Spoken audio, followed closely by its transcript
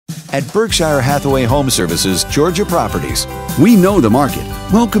at Berkshire Hathaway Home Services, Georgia Properties. We know the market.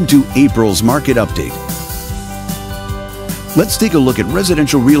 Welcome to April's Market Update. Let's take a look at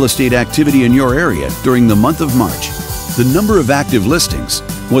residential real estate activity in your area during the month of March. The number of active listings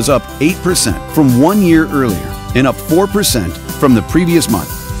was up 8% from 1 year earlier and up 4% from the previous month.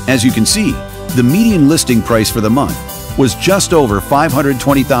 As you can see, the median listing price for the month was just over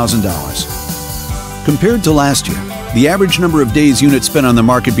 $520,000. Compared to last year, the average number of days units spent on the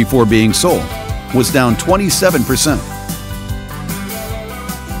market before being sold was down 27%.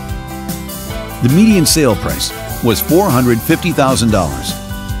 The median sale price was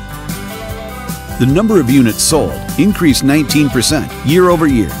 $450,000. The number of units sold increased 19% year over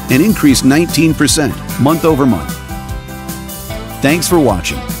year and increased 19% month over month. Thanks for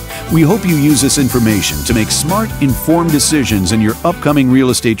watching. We hope you use this information to make smart, informed decisions in your upcoming real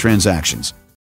estate transactions.